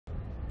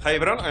Hey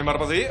everyone, I'm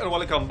Marbozir and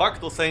welcome back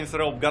to Saints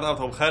Row Got Out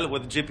of Hell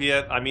with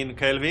GPS, I mean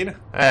Kelvin.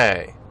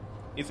 Hey.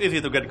 It's easy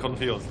to get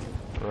confused.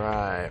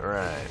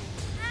 Right.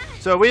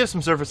 So we have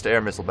some surface-to-air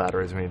missile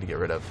batteries we need to get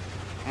rid of.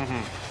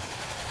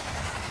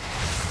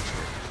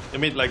 You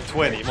mean like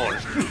 20 more?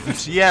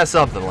 Yeah,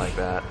 something like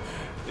that.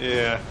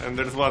 Yeah, and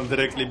there's one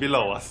directly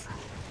below us.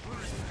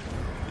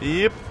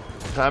 Yep.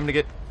 Time to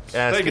get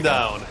Take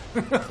down.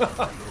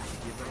 That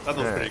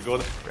was pretty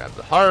good. Grab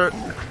the heart.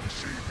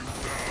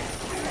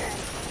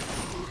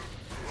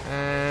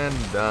 And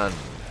done.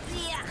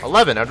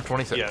 11 out of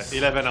 26. Yeah,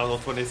 11 out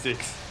of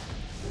 26.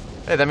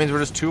 Hey, that means we're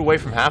just 2 away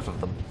from half of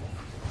them.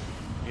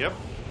 Yep.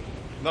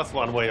 That's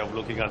one way of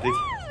looking at it.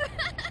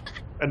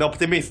 An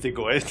optimistic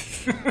way.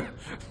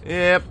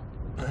 Yep.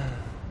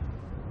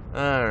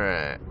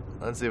 Alright.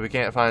 Let's see if we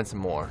can't find some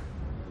more.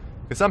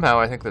 Because somehow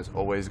I think there's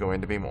always going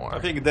to be more. I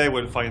think they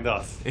will find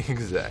us.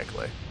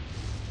 Exactly.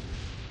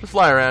 Just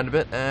fly around a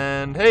bit,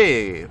 and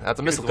hey, that's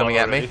a missile coming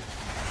at me.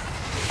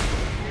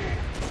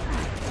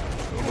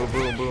 Boom,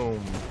 boom,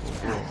 boom,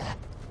 boom.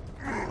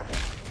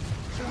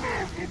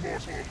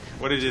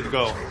 Where did it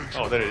go?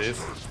 Oh, there it is.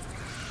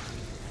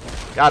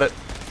 Got it.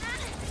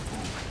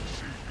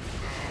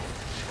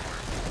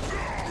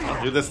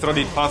 You destroyed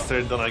it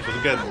faster than I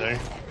could get there.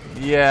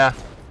 Yeah.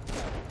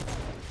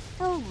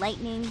 Oh,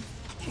 lightning.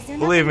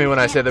 Believe me when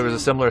I say there was a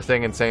similar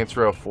thing in Saints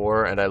Row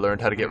 4, and I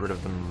learned how to get rid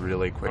of them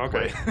really quickly.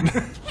 Okay.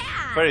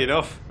 Fair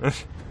enough.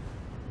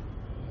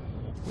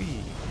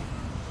 Whee.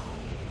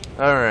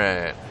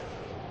 Alright.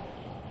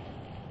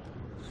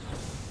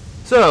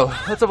 So,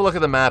 let's have a look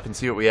at the map and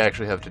see what we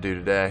actually have to do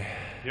today.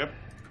 Yep.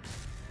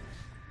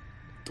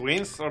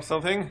 Twins or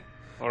something?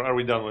 Or are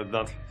we done with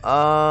that?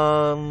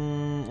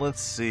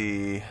 Let's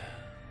see.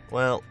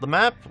 Well, the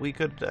map, we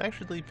could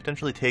actually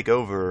potentially take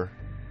over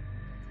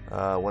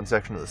one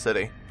section of the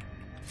city.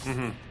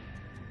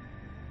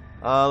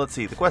 Let's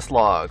see, the quest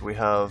log. We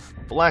have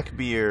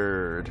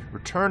Blackbeard,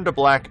 Return to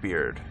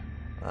Blackbeard,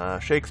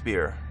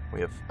 Shakespeare. We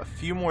have a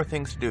few more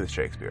things to do with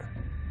Shakespeare.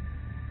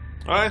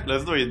 Alright,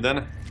 let's do it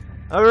then.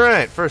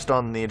 Alright, first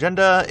on the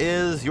agenda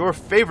is your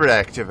favorite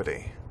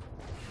activity.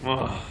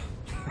 Oh.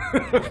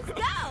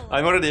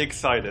 I'm already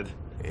excited.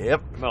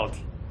 Yep. Not.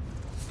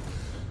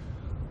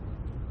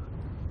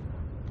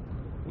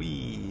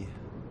 Wee.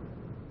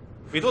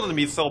 It wouldn't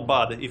be so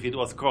bad if it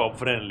was co-op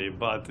friendly,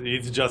 but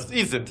it just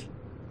isn't.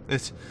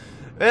 It's,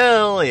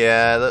 well,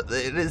 yeah,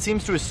 it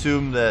seems to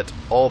assume that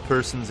all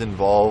persons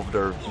involved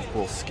are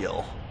equal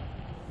skill.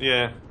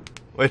 Yeah.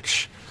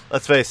 Which,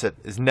 let's face it,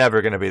 is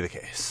never going to be the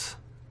case.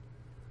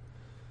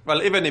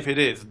 Well, even if it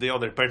is, the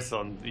other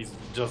person is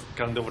just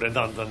kind of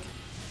redundant.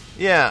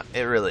 Yeah,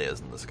 it really is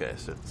in this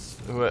case. It's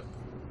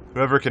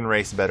whoever can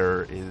race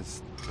better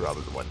is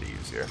probably the one to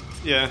use here.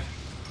 Yeah.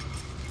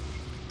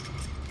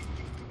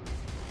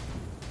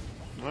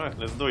 Alright,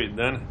 let's do it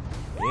then.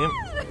 Yep.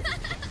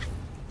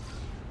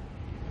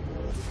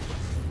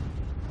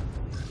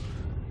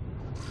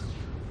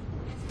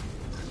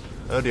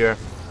 Oh dear.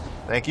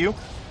 Thank you.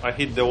 I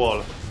hit the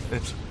wall.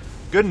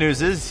 Good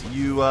news is,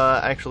 you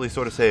actually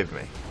sort of saved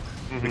me.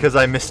 Because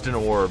I missed an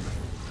orb.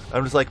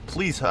 I'm just like,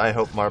 please, I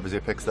hope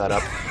Marbozir picks that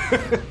up.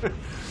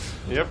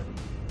 Yep.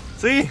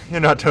 See? You're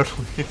not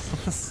totally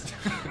useless.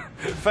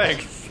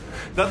 Thanks.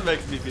 That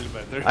makes me feel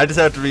better. I just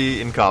have to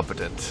be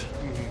incompetent.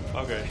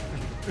 Okay.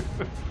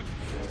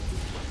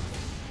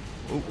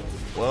 Ooh,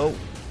 whoa.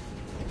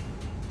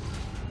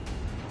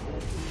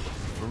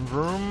 Vroom,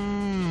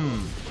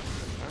 vroom.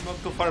 I'm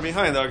not too far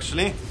behind,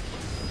 actually.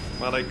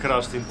 But I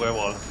crashed into a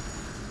wall.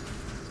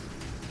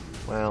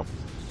 Well.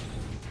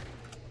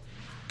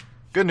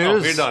 Good news.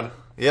 Oh, we're done.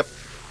 Yep.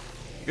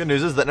 Good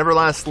news is that never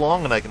lasts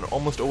long, and I can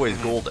almost always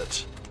gold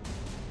it.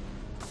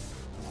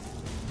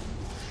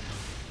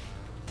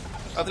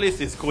 At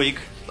least it's quick.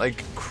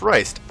 Like,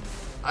 Christ.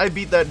 I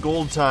beat that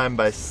gold time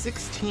by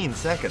 16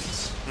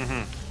 seconds.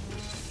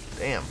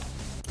 Damn.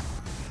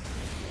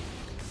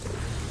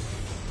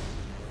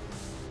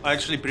 I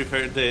actually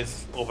prefer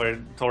this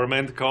over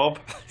Torment Co-op.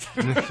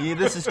 Yeah,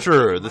 this is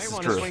true. This is I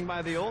want true. to swing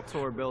by the old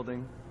tour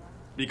building.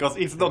 Because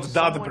it's not There's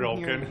that someone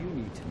here you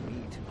broken. need to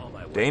meet. On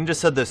my way. Dane just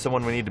said there's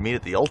someone we need to meet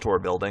at the Ultor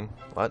building.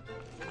 What?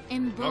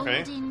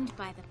 Emboldened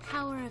by the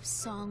power of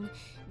song,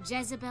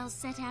 Jezebel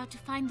set out to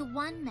find the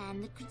one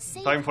man that could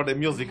save Time for the her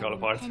musical from her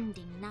part.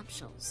 impending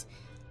nuptials.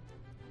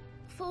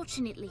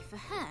 Fortunately for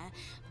her,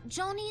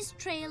 Johnny's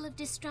trail of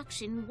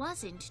destruction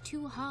wasn't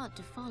too hard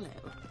to follow.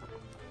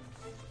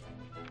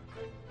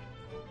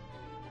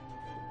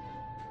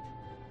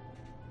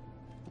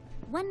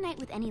 One night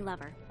with any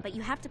lover, but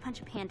you have to punch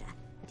a panda.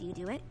 Do you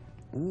do it?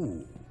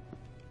 Ooh,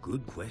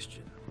 good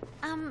question.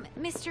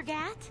 Mr.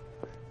 Gat?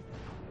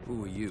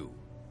 Who are you?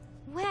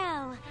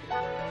 Well,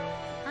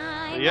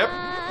 I'm, Yep.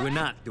 We're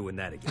not doing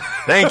that again.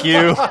 Thank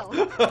you.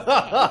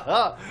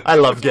 I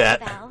love Gat.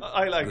 Jezebel.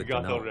 I like Good to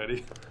Gat know.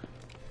 already.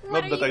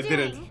 What Not are that you I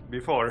doing? didn't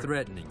before.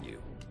 Threatening you.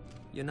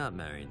 You're not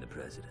marrying the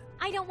president.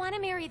 I don't want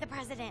to marry the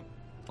president.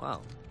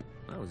 Wow,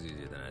 that was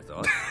easier than I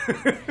thought.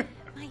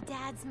 My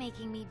dad's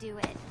making me do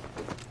it.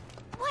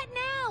 What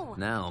now?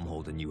 Now I'm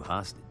holding you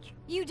hostage.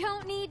 You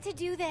don't need to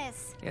do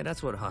this. Yeah,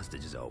 that's what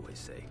hostages always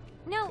say.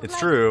 No, It's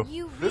like, true.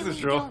 You This really is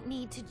true. don't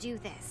need to do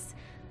this.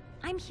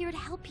 I'm here to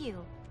help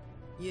you.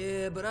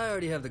 Yeah, but I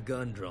already have the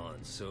gun drawn,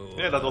 so...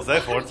 Yeah, that was Are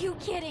effort. you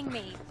kidding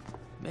me?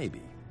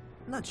 Maybe.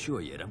 I'm not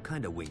sure yet. I'm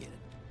kind of winging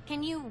it.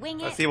 Can you wing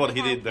it? I see what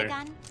he without did the there.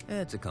 gun?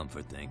 It's a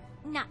comfort thing.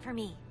 Not for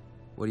me.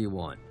 What do you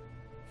want?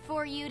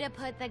 For you to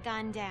put the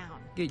gun down.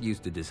 Get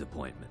used to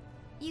disappointment.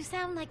 You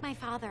sound like my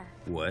father.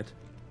 What?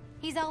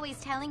 He's always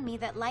telling me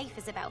that life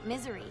is about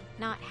misery,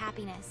 not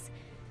happiness.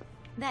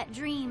 That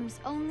dreams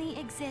only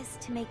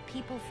exist to make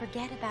people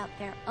forget about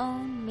their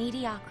own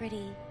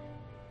mediocrity.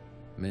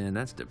 Man,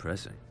 that's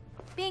depressing.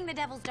 Being the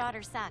devil's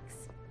daughter sucks.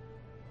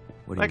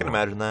 What do you I can want?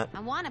 imagine that.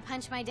 I want to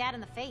punch my dad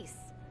in the face.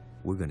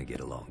 We're gonna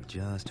get along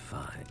just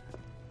fine.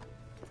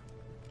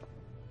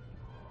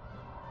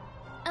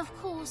 Of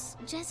course,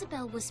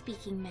 Jezebel was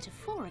speaking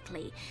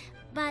metaphorically,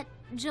 but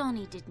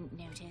Johnny didn't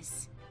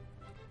notice.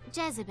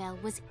 Jezebel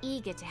was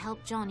eager to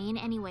help Johnny in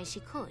any way she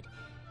could,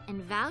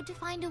 and vowed to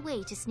find a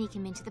way to sneak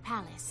him into the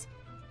palace.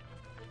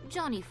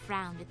 Johnny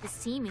frowned at the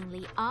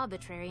seemingly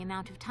arbitrary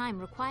amount of time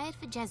required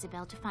for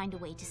Jezebel to find a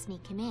way to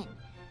sneak him in.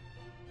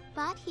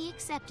 But he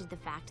accepted the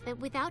fact that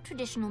without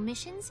traditional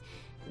missions,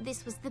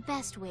 this was the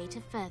best way to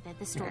further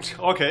the story.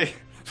 Okay.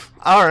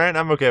 Alright,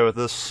 I'm okay with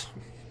this.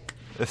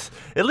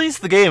 At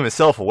least the game is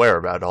self-aware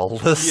about all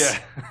this.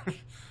 Yeah.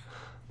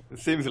 It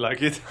seems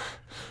like it.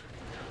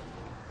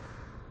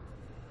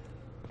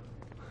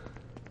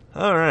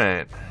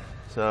 Alright.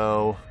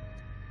 So...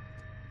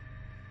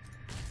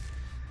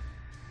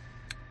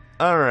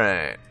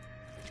 Alright.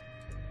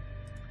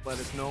 Let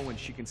us know when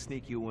she can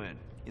sneak you in.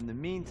 In the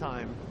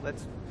meantime,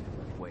 let's...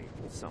 Wait,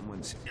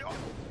 someone's...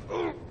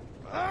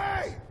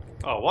 Hey!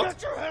 Oh, what?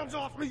 Get your hands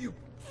off me, you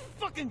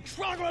fucking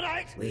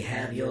troglodyte! We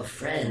have your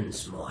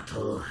friends,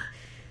 mortal,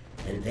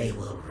 and they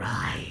will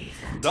writhe.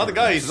 That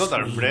guy is not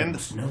our friend.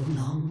 No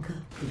longer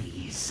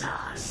please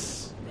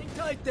us. Hang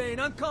tight, Dane,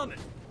 I'm coming.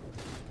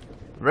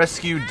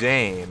 Rescue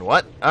Dane.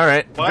 What?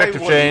 Alright, Why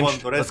objective would you change. want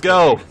to Let's rescue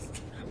go. him?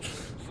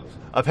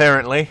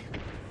 Apparently.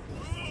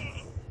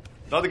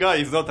 That guy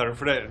is not our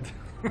friend.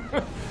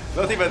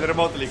 Not even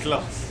remotely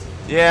close.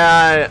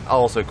 Yeah, I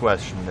also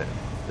questioned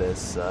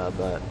this,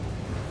 but...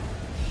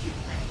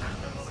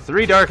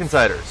 3 Dark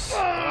Insiders.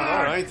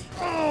 Alright.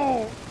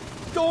 Oh!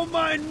 Don't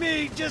mind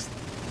me, just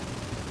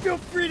feel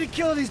free to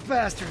kill these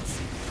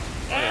bastards.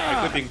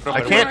 Equipping proper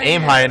I can't weapons.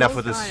 aim high enough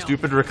with this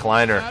stupid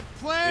recliner. Not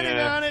planning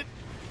Yeah. on it.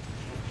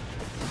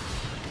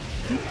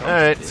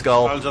 Alright, I'll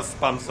skull. just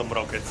spam some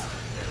rockets.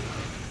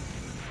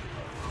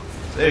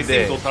 Save They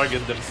seem Dane. to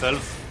target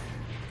themselves.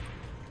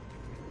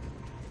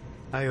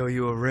 I owe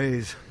you a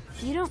raise.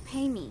 You don't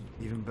pay me.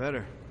 Even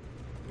better.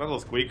 That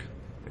was quick.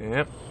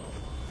 Yep.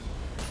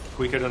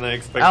 Quicker than I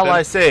expected.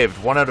 Ally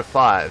saved. 1 out of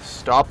 5.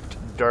 Stopped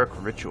Dark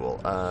Ritual.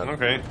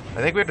 Okay. I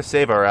think we have to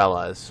save our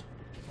allies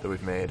that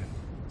we've made.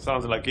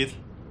 Sounds like it.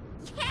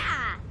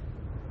 Yeah!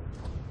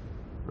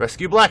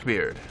 Rescue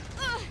Blackbeard.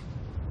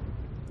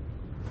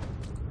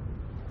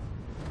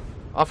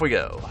 Off we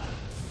go.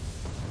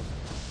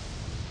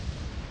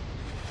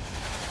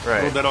 Through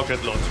Right. the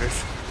rocket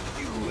launchers.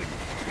 You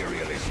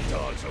imperialist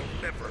dogs will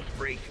never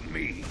break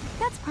me.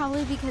 That's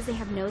probably because they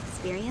have no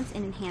experience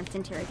in enhanced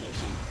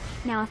interrogation.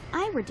 Now, if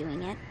I were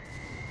doing it,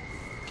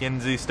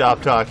 Kinzie,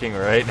 stop talking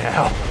right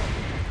now.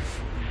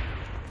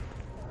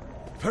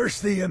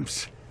 First the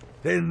imps,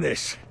 then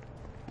this.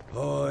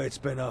 Oh, it's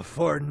been a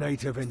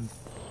fortnight of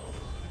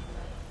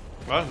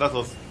Well, that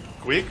was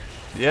quick.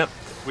 Yep.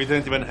 We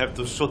didn't even have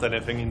to shoot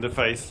anything in the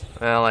face.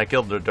 Well, I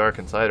killed the Dark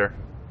Insider.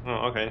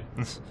 Oh, okay.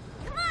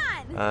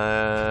 come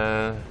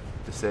on!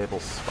 Disable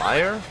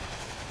Spire?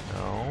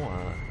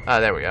 No.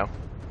 There we go.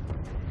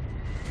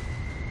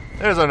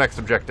 There's our next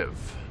objective.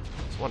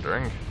 I was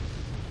wondering.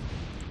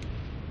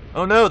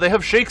 Oh no, they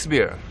have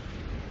Shakespeare.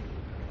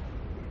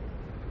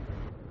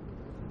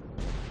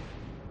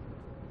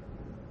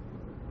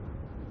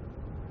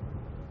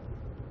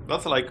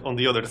 That's like on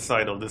the other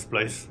side of this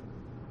place.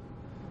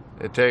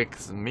 It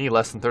takes me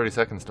less than 30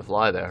 seconds to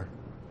fly there.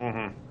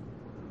 Mm-hmm.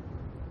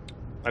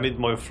 I need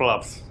more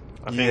flaps.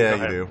 I think Yeah, I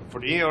you have do.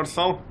 3 or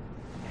so.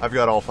 I've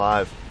got all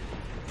 5.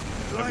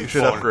 You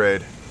should 4.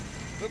 upgrade.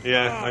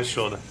 Yeah, I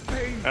should.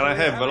 And I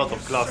have a lot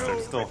of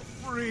clusters too.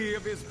 free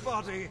of his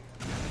body.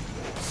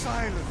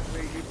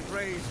 Silently he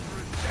prays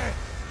for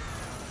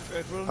death.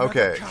 It will never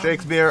Okay, come.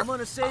 Shakespeare. I'm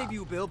gonna save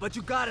you, Bill, but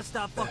you gotta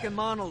stop fucking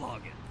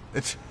monologuing.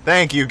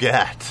 Thank you,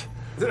 Gat.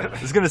 I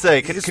was gonna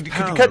say, could His you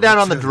power cut down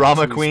on the returns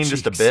drama to his queen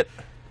just a cheeks. bit?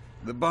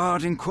 The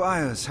bard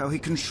inquires how he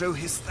can show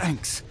his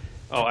thanks.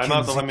 Oh, I'm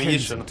out of Kinzie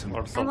ammunition Kensington. or I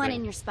want in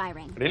something. your spy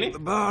ring. Really? The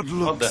bard What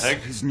the looks heck?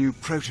 at his new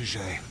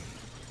protege,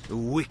 a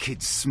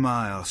wicked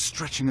smile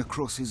stretching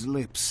across his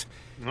lips.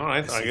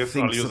 Alright, as I he guess I'll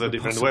thinks use of a the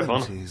different weapon.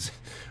 possibilities.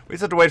 We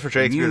just have to wait for A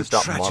Shakespeare new to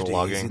stop tragedy is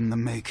monologuing. in the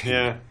making.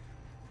 Yeah.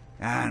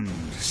 And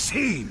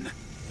scene.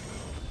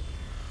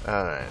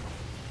 Alright.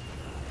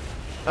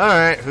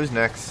 Alright, who's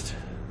next?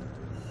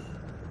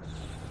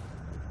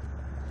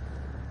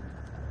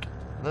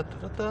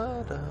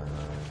 Da-da-da-da-da.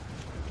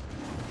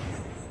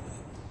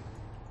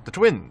 The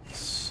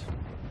twins.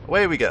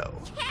 away we go.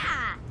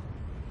 Yeah.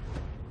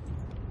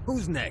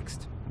 Who's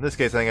next? In this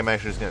case, I think I'm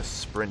actually just gonna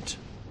sprint.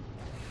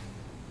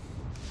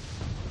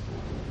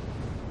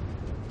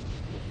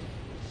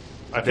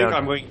 I think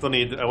I'm going to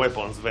need a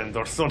weapons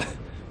vendor soon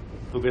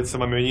to get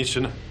some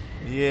ammunition.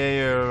 Yeah,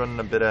 you're running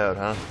a bit out,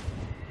 huh?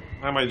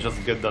 I might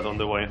just get that on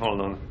the way.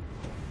 Hold on.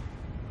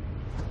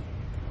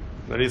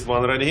 There is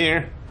one right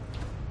here.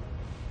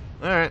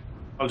 Alright.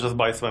 I'll just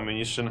buy some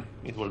ammunition.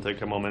 It will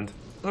take a moment.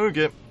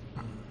 Okay.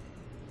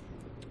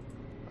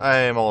 I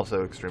am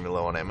also extremely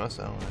low on ammo,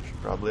 so I should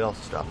probably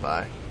also stop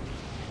by.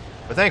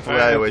 But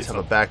thankfully, I always have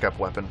a backup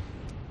weapon.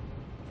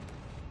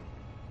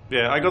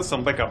 Yeah, I got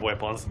some backup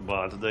weapons,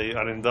 but they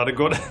aren't that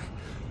good.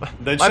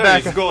 The My cherry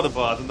is backup- good,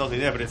 but not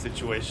in every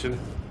situation.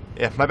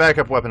 Yeah, my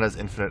backup weapon has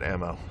infinite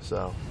ammo,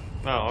 so...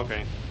 Oh,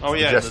 okay. Oh the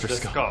yeah, Jester the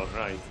skull. skull,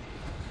 right.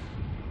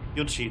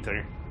 You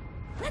cheater.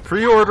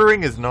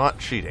 Pre-ordering is not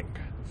cheating.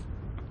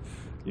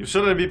 You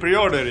shouldn't be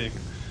pre-ordering.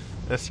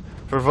 Yes,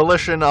 for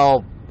Volition,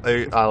 I'll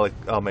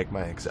make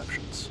my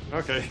exceptions.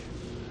 Okay.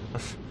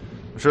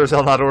 I'm sure as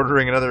hell not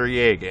ordering another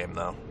EA game,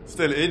 though.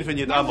 Still,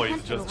 infinite ammo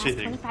is just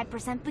cheating.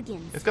 25%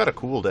 begins. It's got a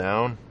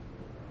cooldown.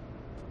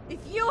 If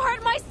you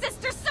hurt my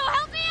sister, so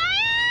help me!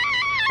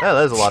 Yeah,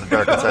 there's a lot of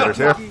Dark Insiders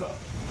here.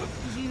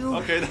 You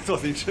Okay, that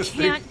was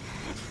interesting. can't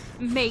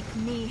make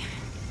me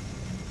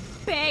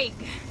beg.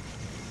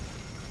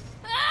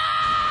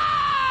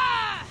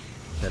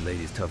 That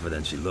lady's tougher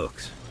than she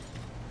looks.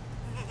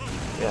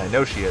 Yeah, I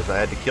know she is. I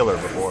had to kill her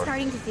before.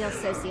 Starting to feel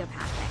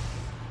sociopathic.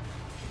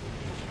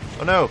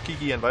 Oh no,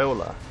 Kiki and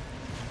Viola.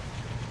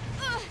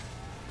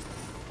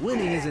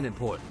 Winning isn't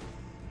important.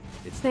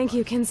 Thank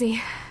you,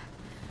 Kinzie.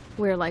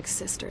 We're like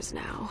sisters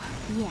now.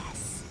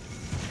 Yes.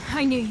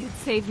 I knew you'd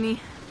save me.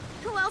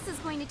 Who else is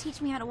going to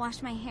teach me how to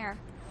wash my hair?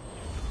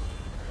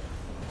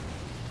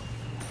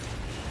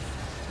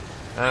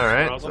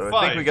 Alright, Round so of I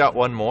think 5. we got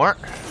one more.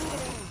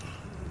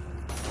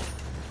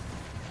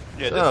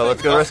 Yeah, So, this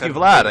let's go thing rescue has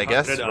Vlad, I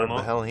guess. 100 Where ammo.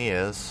 the hell he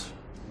is.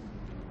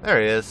 There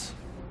he is.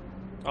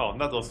 Oh,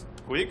 that was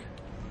quick.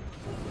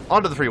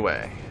 Onto the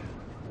freeway.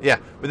 Yeah,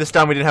 but this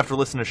time we didn't have to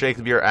listen to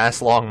Shakespeare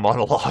ass-long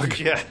monologue.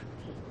 Yeah.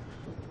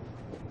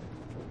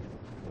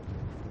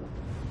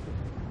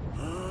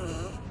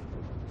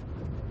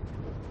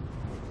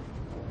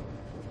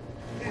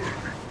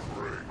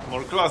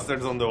 More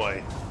clusters on the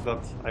way that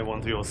I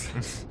won't use.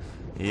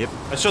 Yep,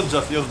 I should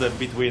just use them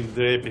between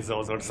the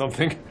episodes or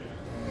something.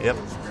 yep.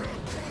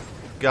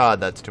 God,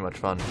 that's too much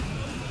fun.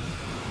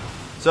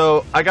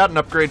 So, I got an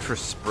upgrade for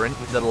Sprint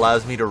that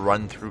allows me to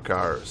run through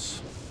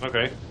cars.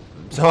 Okay.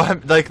 So,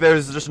 I'm like,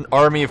 there's just an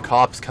army of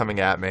cops coming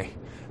at me.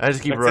 I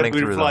just keep Except running we're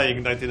through them.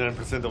 flying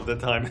 99% of the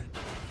time.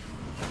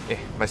 Eh,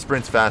 my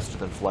sprint's faster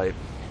than flight.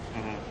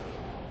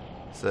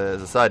 So,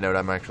 as a side note,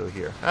 I'm actually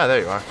here. Ah,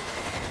 there you are.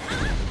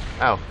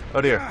 Ow.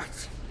 Oh dear.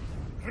 Cat,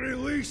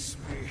 release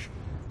me,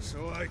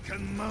 so I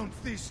can mount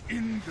these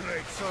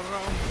ingrates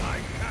around my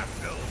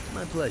castle.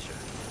 My pleasure.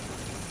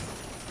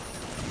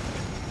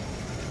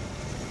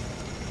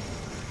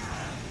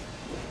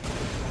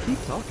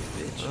 Keep talking,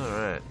 bitch.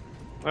 Alright.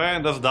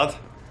 And that's that.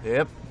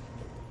 Yep.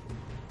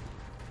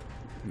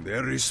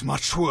 There is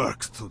much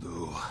work to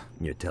do.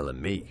 You're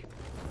telling me.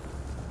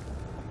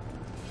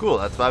 Cool,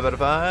 that's 5 out of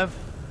 5.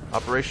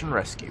 Operation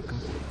Rescue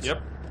complete.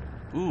 Yep.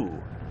 Ooh.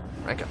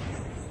 Rank up.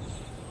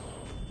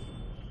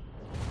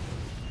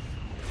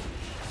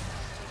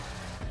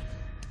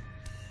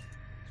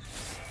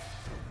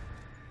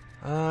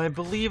 I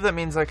believe that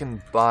means I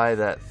can buy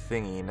that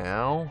thingy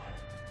now.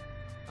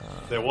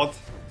 The what?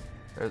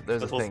 There's a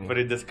That was thingy.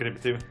 very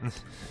descriptive.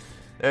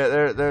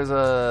 There's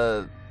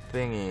a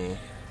thingy.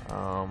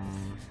 Oh,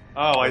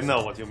 I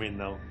know what you mean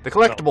now. The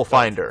collectible No,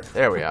 finder.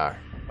 There we are.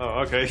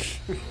 Oh, okay.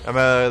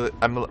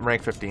 I'm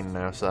rank 15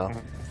 now, so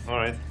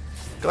Alright.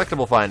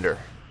 collectible finder.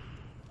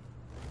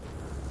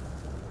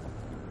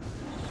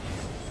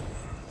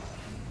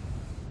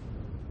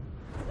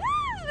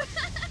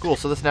 Cool.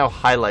 So this now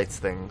highlights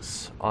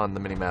things on the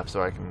minimap,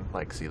 so I can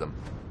like see them.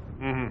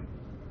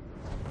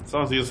 Mm-hmm.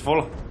 Sounds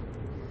useful.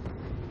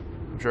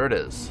 I'm sure it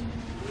is.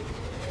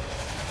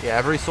 Yeah,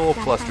 every soul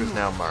cluster is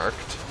now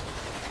marked.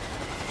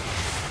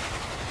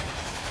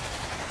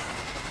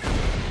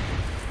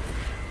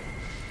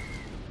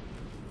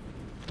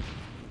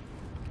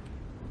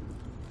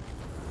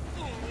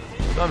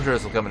 So I'm sure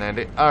this will come in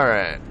handy.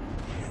 Alright.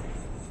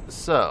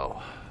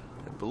 So,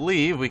 I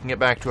believe we can get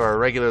back to our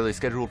regularly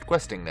scheduled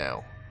questing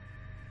now.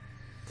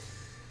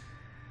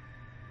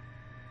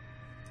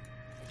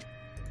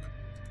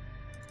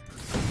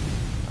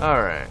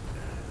 Alright.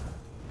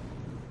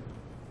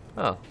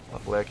 Oh,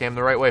 hopefully I came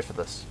the right way for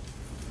this.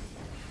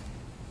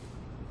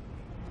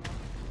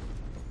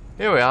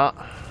 Here we are.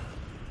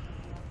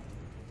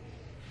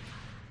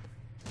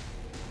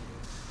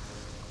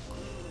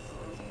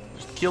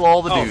 Just kill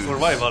all the dudes.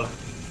 Survival.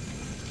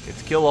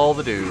 It's kill all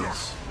the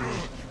dudes.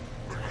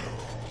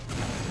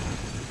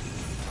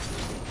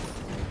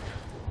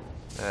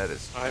 That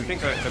is. I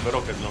think I have a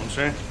rocket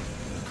launcher.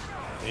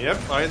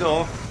 Yep, I do.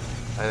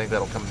 I think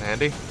that'll come in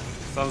handy.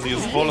 Sounds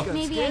useful.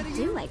 Maybe I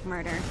do like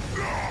murder.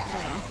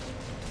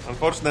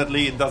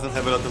 Unfortunately, it doesn't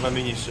have a lot of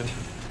ammunition.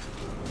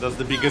 That's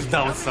the biggest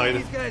downside.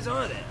 These guys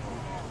on it.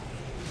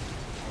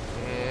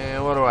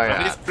 Yeah, what do I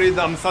At least got? pretty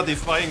damn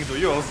satisfying to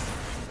use.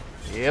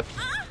 Yep.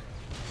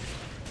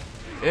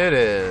 It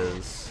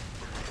is.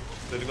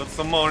 Still got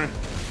some more.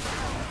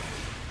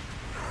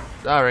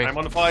 Sorry. I'm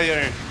on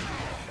fire.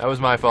 That was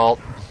my fault.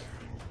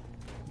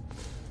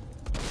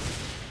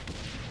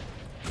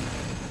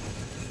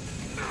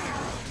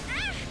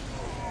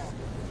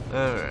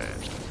 Alright.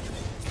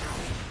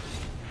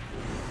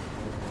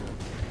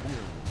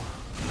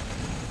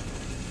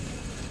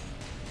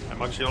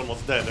 I'm actually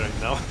almost dead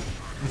right now.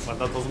 But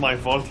that was my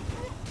fault.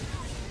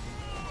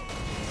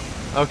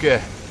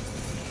 Okay.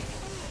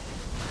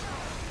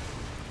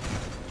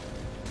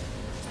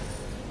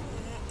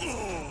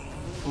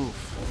 Oof.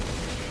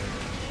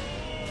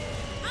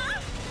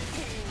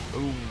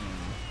 Ooh.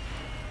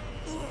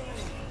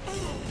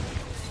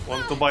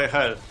 Want to buy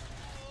health.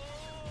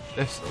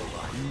 There's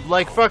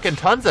like fucking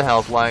tons of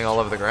health lying all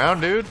over the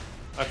ground, dude.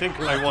 I think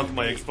I want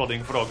my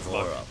exploding frogs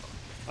back.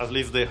 At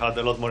least they had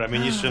a lot more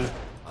ammunition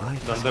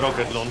than the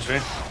rocket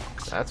launcher.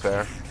 That's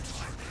fair.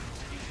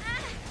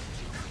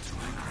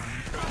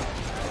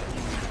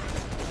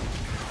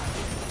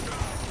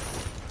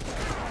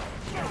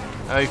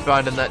 How you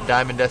finding that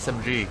diamond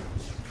SMG?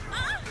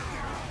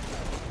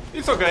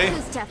 It's okay.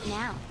 Who's tough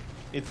now?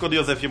 It could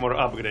use a few more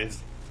upgrades.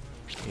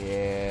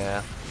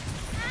 Yeah.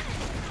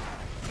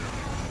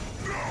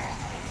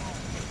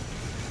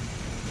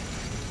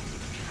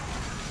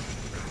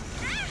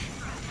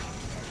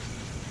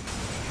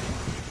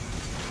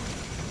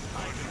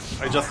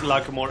 I just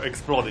lack more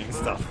exploding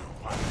stuff.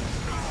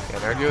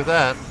 Can't argue with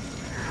that.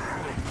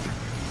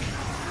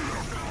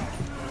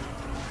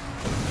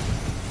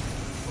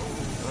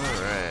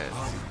 Alright.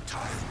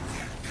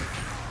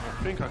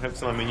 I think I have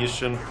some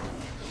ammunition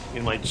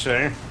in my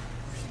chair.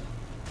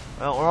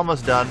 Well, we're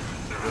almost done.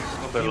 Not A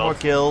a few more lot.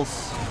 kills.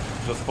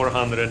 Just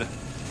 400.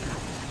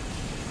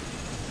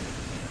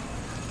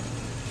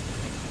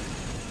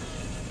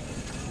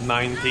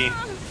 $90.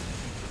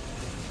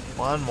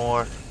 One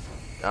more.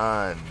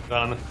 Done.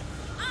 Done.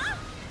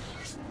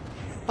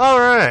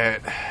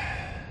 Alright.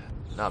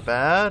 Not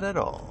bad at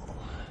all.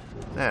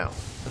 Now,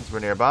 since we're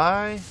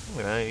nearby,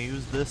 I'm gonna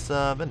use this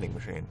vending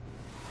machine.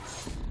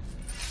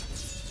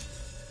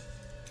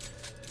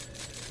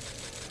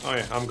 Oh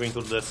yeah, I'm going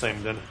to do the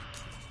same then.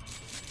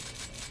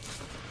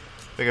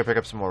 Figure pick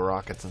up some more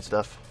rockets and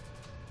stuff.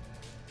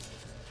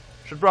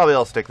 Should probably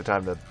also take the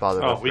time to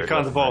bother. Oh, to we upgrade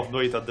can't weaponry. both do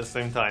it at the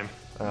same time.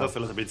 Oh. That's a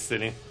little bit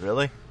silly.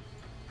 Really?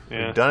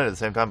 Yeah. We've done it at the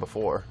same time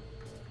before.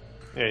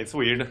 Yeah, it's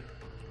weird.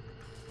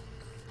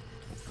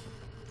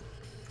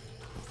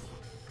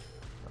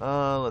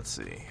 Let's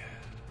see.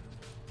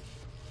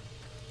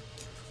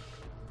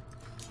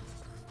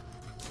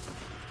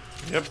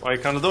 Yep, I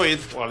can do it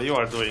while you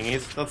are doing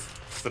it. That's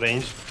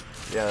strange.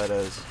 Yeah, that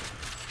is.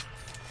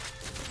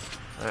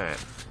 Alright.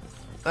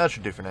 That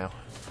should do for now.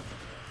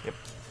 Yep.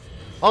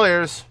 All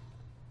ears.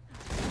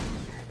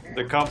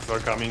 The cops are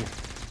coming.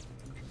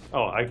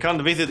 Oh, I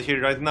can't visit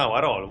here right now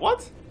at all.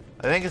 What?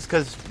 I think it's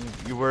because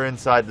you were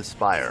inside the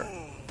spire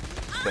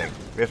thing.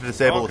 We have to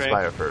disable the Okay.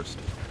 spire first.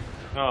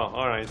 Oh,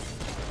 alright.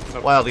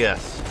 Wild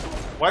guess.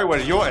 Why were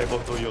you able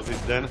to use it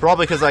then?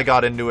 Probably because I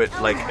got into it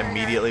like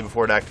immediately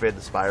before it activated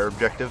the spire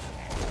objective.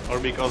 Or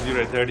because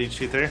you're a dirty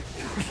cheater?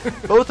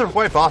 Both are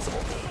quite possible.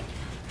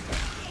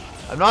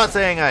 I'm not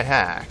saying I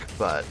hack,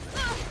 but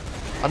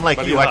unlike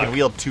But you, you I hack. can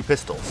wield two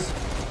pistols.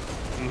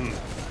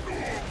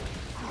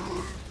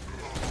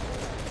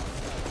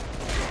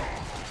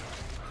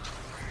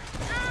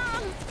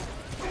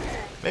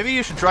 Maybe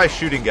you should try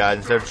shooting guys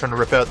instead of trying to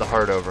rip out the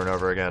heart over and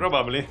over again.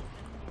 Probably.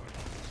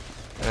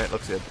 Alright,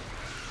 looks good.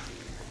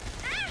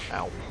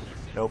 Ow.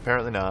 No,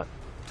 apparently not.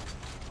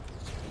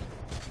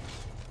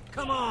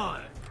 Come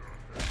on.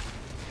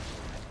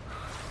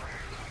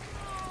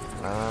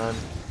 Come on.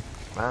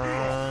 Come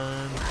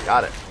on.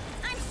 Got it.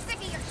 I'm sick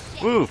of your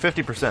shit. Woo,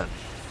 50%.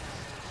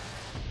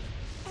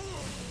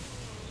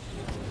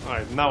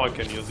 Alright, now I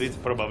can use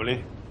it,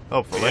 probably.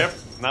 Hopefully. Yep,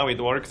 now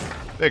it works.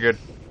 Figured.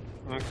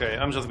 Okay,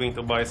 I'm just going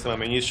to buy some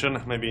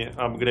ammunition, maybe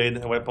upgrade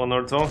a weapon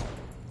or two.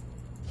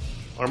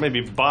 Or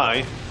maybe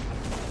buy.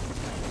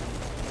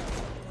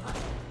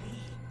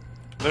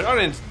 There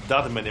aren't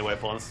that many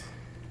weapons.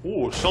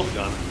 Ooh,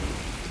 shotgun.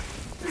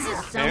 This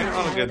is so Okay, much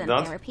I'll better get than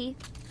that. therapy.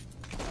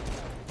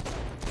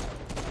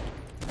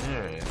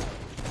 Alright.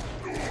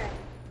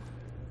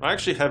 I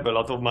actually have a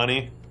lot of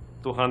money.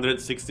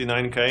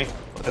 269k.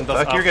 And that's Fuck, you're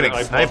after getting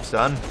I sniped, bought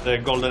son. the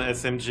golden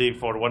SMG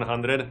for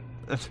 100.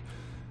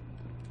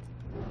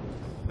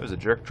 There's a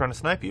jerk trying to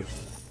snipe you.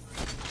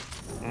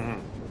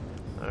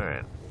 Mm-hmm.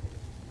 Alright.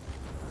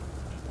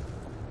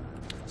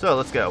 So,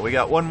 let's go. We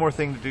got one more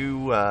thing to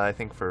do, I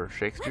think, for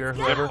Shakespeare or Yep,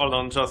 whoever. hold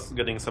on, just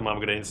getting some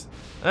upgrades.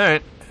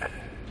 Alright.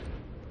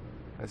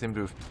 I seem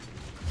to have...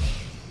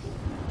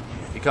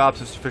 The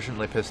cops are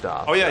sufficiently pissed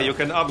off. Oh yeah, so- you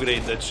can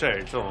upgrade the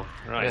chair too.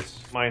 Right. Yes.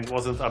 Mine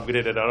wasn't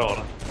upgraded at all.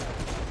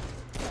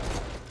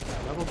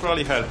 That would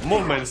probably help.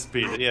 Movement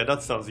speed. Yeah,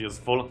 that sounds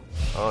useful.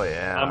 Oh,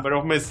 yeah. Number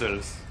of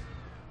missiles.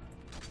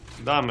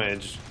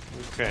 Damage.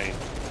 Okay.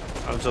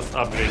 I'll just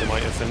upgrade my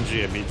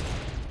SMG a bit.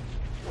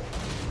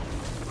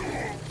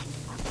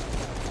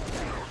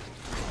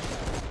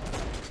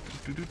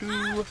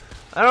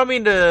 I don't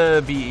mean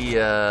to be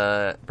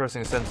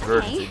pressing a sense of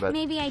urgency, but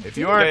maybe I if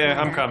do you are, Yeah,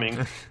 I'm coming.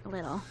 a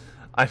little.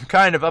 I'm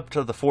kind of up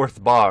to the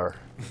 4th bar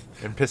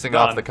and pissing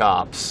off Done. the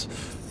cops.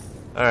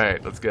 All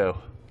right, let's go.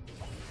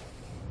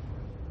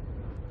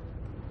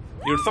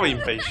 You're so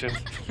impatient.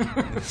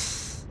 I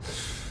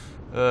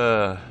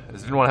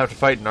just didn't want to have to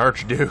fight an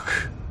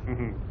Archduke.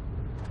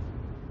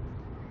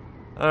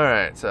 All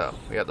right, so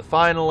we got the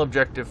final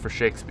objective for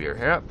Shakespeare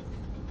here.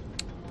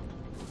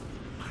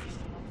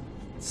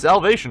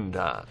 Salvation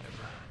time.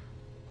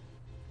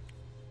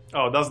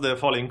 Oh, that's the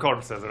falling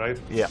corpses, right?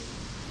 Yeah.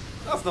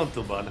 That's not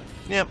too bad.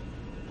 Yep.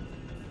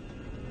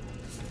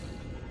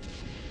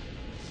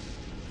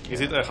 Is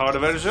it a hard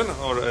version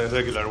or a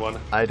regular one?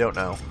 I don't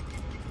know.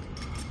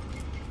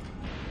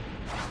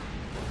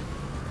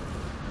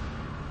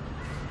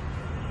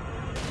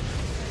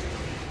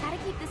 Gotta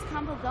keep this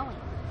combo going.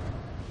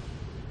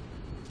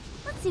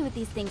 Let's see what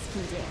these things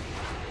can do.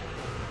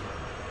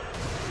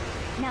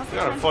 Now's the They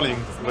are time to falling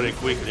practice very medicine.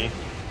 quickly.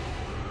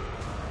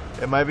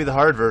 It might be the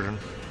hard version.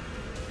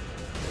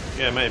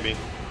 Yeah, maybe.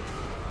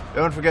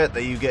 Don't forget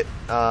that you get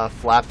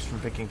flaps from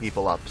picking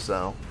people up,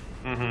 so...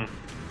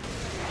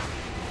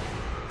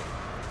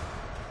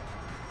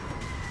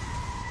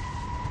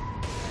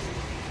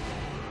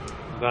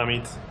 Damn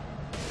it.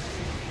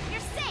 You're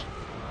safe.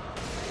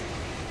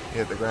 You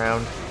hit the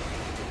ground.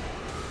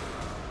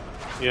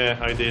 Yeah,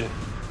 I did.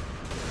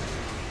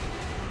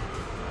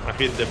 I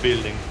hit the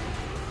building.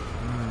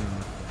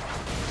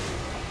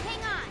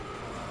 Hang on.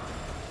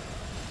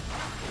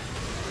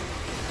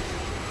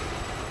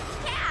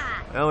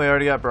 Yeah. Well, we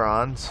already got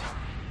bronze.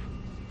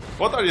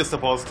 What are you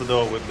supposed to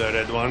do with the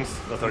red ones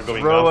that are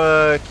going Throw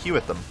up? a Q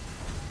at them.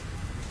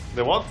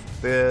 The what?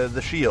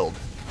 The shield.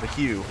 The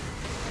Q.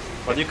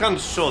 But you can't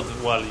shoot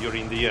while you're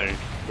in the air.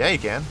 Yeah, you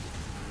can.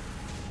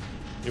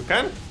 You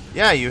can?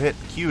 Yeah, you hit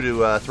Q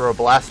to throw a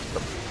blast at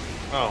them.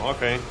 Oh,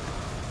 okay.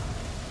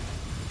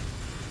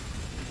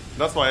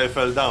 That's why I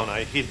fell down.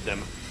 I hit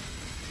them.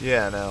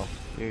 Yeah, no.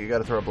 You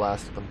gotta throw a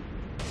blast at them.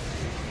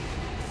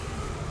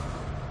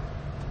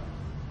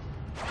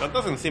 That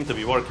doesn't seem to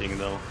be working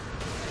though.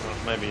 Well,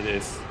 maybe it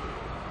is.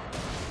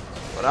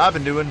 What I've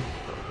been doing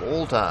the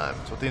whole time.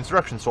 It's what the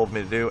instructions told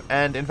me to do.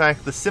 And, in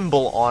fact, the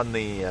symbol on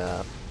the,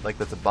 like,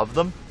 that's above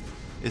them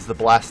is the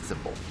blast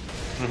symbol.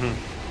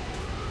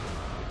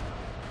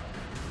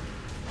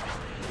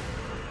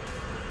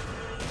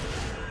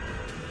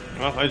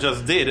 Well, I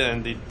just did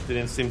and it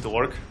didn't seem to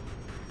work.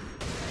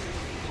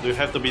 Do you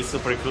have to be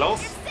super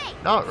close?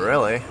 Not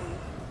really.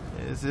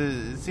 It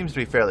seems to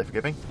be fairly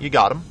forgiving. You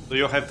got them. Do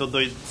you have to do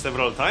it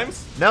several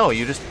times? No,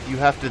 you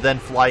have to then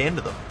fly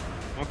into them.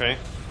 Okay.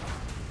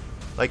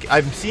 Like,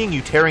 I'm seeing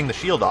you tearing the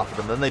shield off of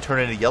them, then they turn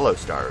into yellow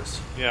stars.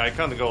 Yeah, I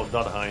can't go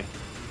that high.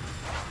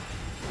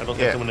 I don't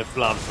Yeah. have too many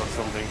flaps or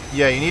something.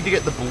 Yeah, you need to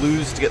get the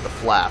blues to get the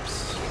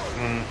flaps.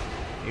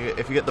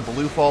 If you get the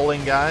blue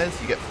falling guys,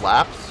 you get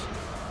flaps,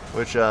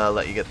 which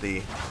let you get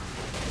the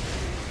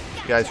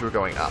guys who are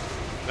going up.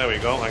 There we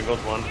go, I got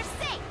one. You're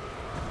safe.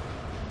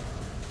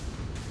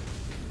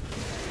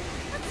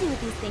 Let's see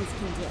what these things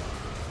can do.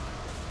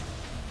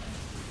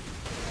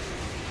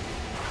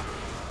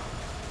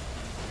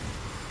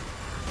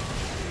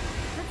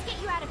 Let's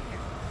get you out of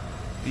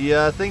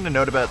here. The thing to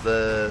note about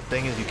the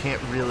thing is you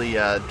can't really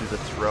do the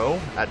throw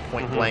at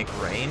point blank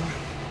range,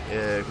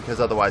 because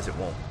otherwise it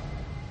won't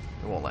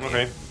let you.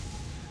 Okay.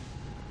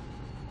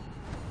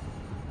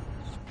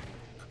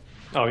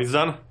 Oh, he's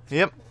done?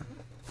 Yep.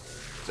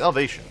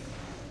 Salvation.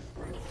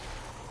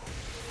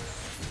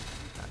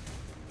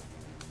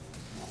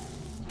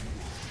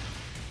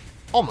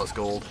 Almost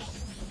gold.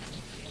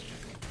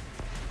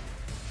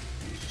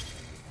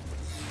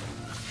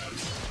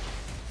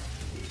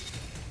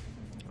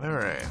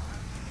 Alright.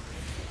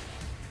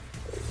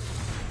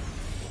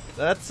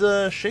 That's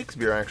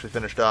Shakespeare actually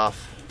finished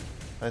off.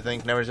 I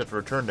think now we just have to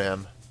return to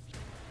him.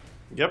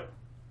 Yep.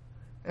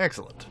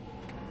 Excellent.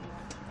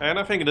 And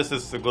I think this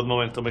is a good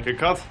moment to make a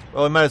cut.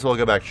 Well, we might as well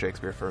go back to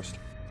Shakespeare first.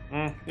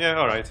 Yeah,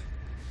 alright.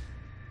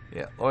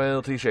 Yeah,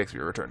 loyalty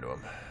Shakespeare, return to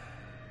him.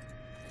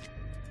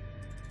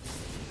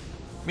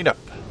 Meet up.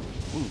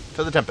 Ooh,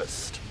 to the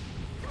Tempest.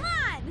 Come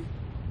on.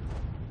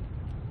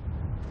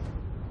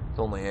 It's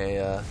only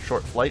a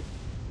short flight.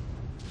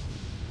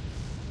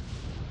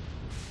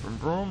 Vroom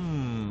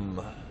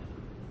vroom.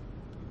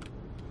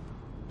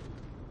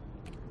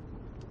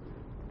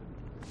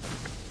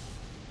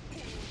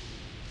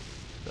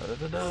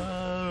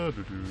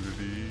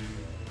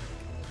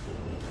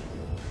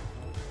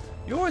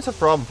 You always have a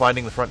problem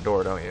finding the front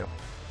door, don't you?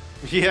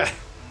 Yeah.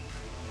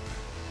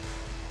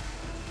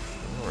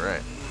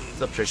 Alright.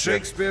 What's up, Shakespeare?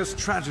 Shakespeare's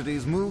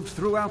tragedies moved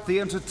throughout the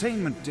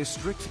entertainment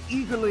district,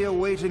 eagerly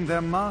awaiting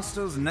their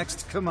master's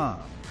next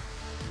command.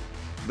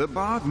 The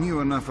bard knew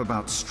enough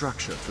about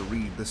structure to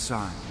read the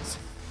signs.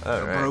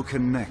 A Alright.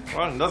 broken neck,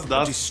 Well, that's a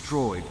that.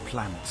 destroyed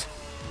planet.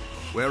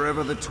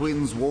 Wherever the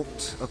twins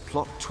walked, a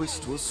plot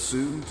twist was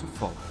soon to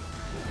follow.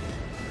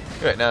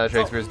 Alright, now that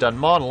Shakespeare's done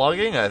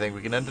monologuing, I think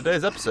we can end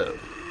today's episode.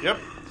 Yep.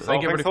 So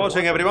Thanks for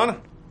watching,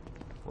 everyone.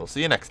 We'll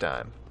see you next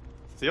time.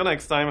 See you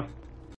next time.